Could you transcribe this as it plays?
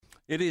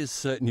It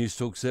is News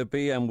Talk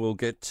ZB, and we'll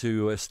get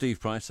to Steve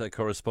Price, our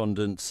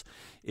correspondent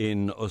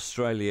in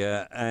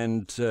Australia,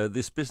 and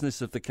this business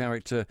of the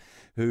character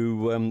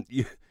who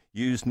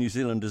used New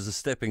Zealand as a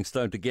stepping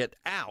stone to get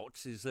out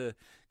is a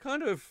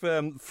kind of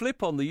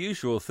flip on the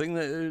usual thing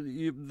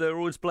that they're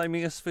always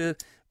blaming us for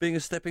being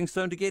a stepping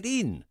stone to get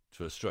in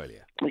to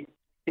Australia. Yeah,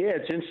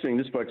 it's interesting.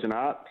 This bloke's an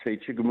art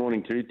teacher. Good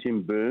morning to you,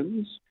 Tim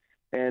Burns.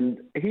 And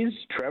his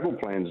travel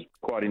plans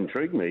quite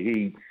intrigued me.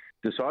 He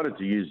decided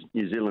to use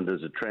New Zealand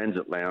as a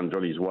transit lounge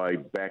on his way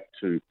back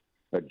to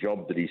a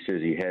job that he says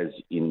he has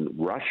in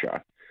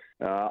Russia.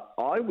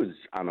 I was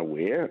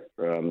unaware,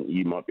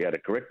 you might be able to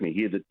correct me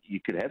here, that you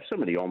could have so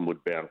many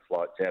onward-bound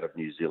flights out of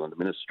New Zealand.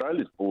 I mean,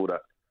 Australia's border,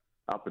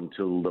 up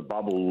until the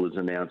bubble was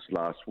announced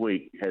last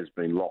week, has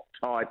been locked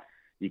tight.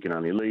 You can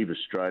only leave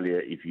Australia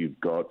if you've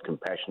got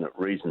compassionate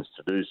reasons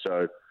to do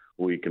so,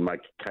 or you can make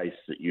a case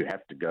that you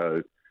have to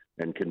go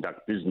and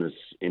conduct business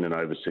in an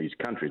overseas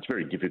country. It's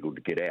very difficult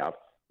to get out,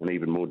 and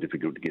even more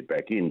difficult to get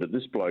back in. But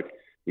this bloke,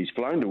 he's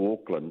flown to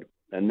Auckland,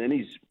 and then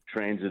he's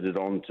transited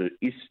on to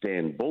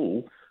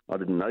Istanbul. I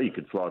didn't know you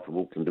could fly from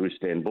Auckland to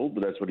Istanbul,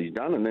 but that's what he's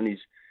done. And then he's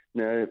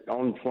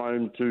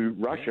flown to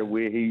Russia,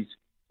 where he's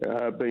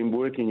been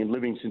working and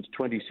living since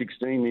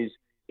 2016. He's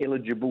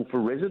eligible for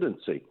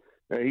residency.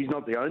 He's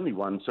not the only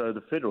one. So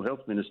the Federal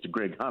Health Minister,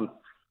 Greg Hunt,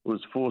 was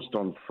forced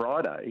on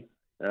Friday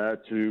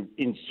to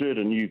insert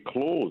a new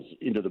clause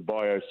into the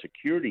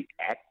Biosecurity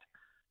Act.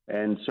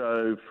 And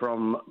so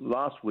from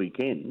last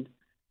weekend,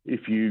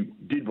 if you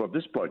did what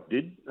this bloke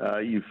did,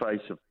 you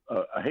face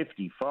a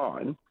hefty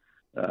fine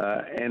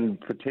and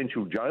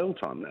potential jail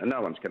time. And no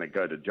one's going to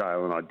go to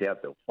jail, and I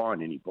doubt they'll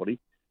fine anybody.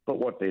 But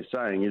what they're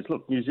saying is,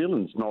 look, New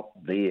Zealand's not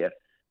there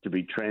to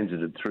be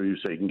transited through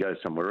so you can go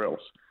somewhere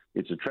else.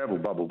 It's a travel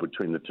bubble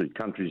between the two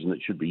countries, and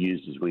it should be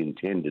used as we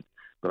intended.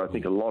 But I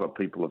think a lot of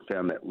people have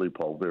found that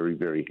loophole very,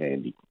 very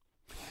handy.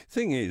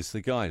 Thing is, the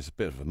guy's a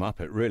bit of a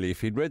muppet, really.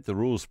 If he'd read the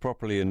rules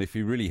properly, and if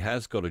he really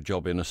has got a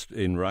job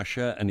in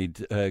Russia, and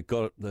he'd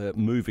got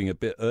moving a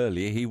bit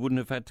earlier, he wouldn't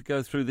have had to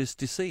go through this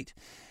deceit.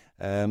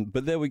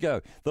 But there we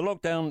go. The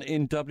lockdown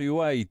in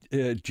WA,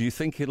 do you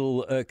think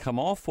it'll come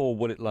off, or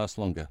will it last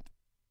longer?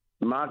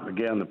 Mark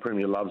McGowan, the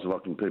Premier, loves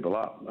locking people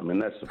up. I mean,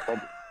 that's the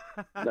problem.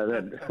 They've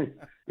had,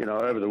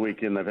 over the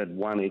weekend, they've had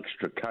one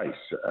extra case.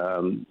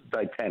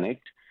 They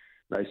panicked.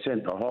 They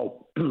sent the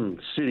whole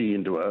city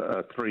into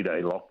a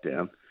 3-day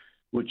lockdown,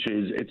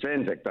 it's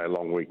Anzac Day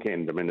long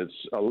weekend. I mean, it's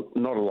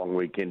not a long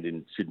weekend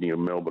in Sydney or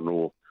Melbourne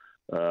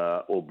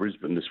or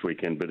Brisbane this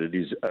weekend, but it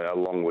is a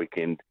long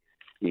weekend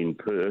in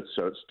Perth.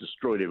 So it's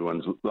destroyed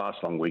everyone's last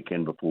long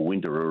weekend before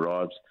winter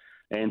arrives.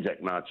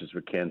 Anzac marches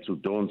were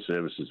cancelled, dawn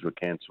services were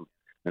cancelled,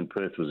 and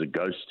Perth was a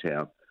ghost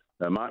town.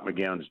 Mark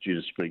McGowan is due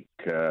to speak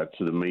to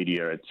the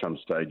media at some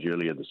stage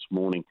earlier this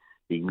morning.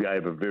 He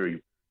gave a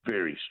very,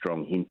 very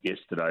strong hint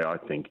yesterday, I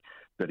think,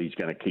 that he's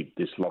going to keep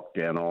this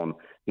lockdown on.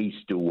 He's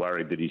still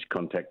worried that his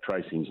contact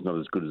tracing is not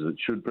as good as it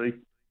should be,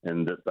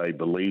 and that they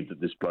believe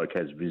that this bloke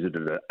has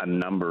visited a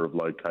number of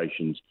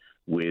locations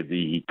where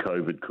the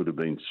COVID could have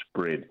been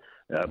spread.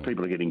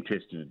 People are getting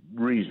tested at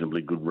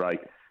reasonably good rate,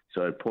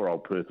 so poor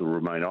old Perth will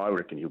remain. I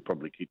reckon he'll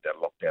probably keep that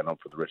lockdown on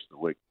for the rest of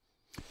the week.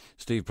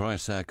 Steve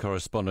Price, our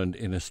correspondent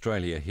in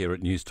Australia here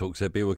at News Talk ZB.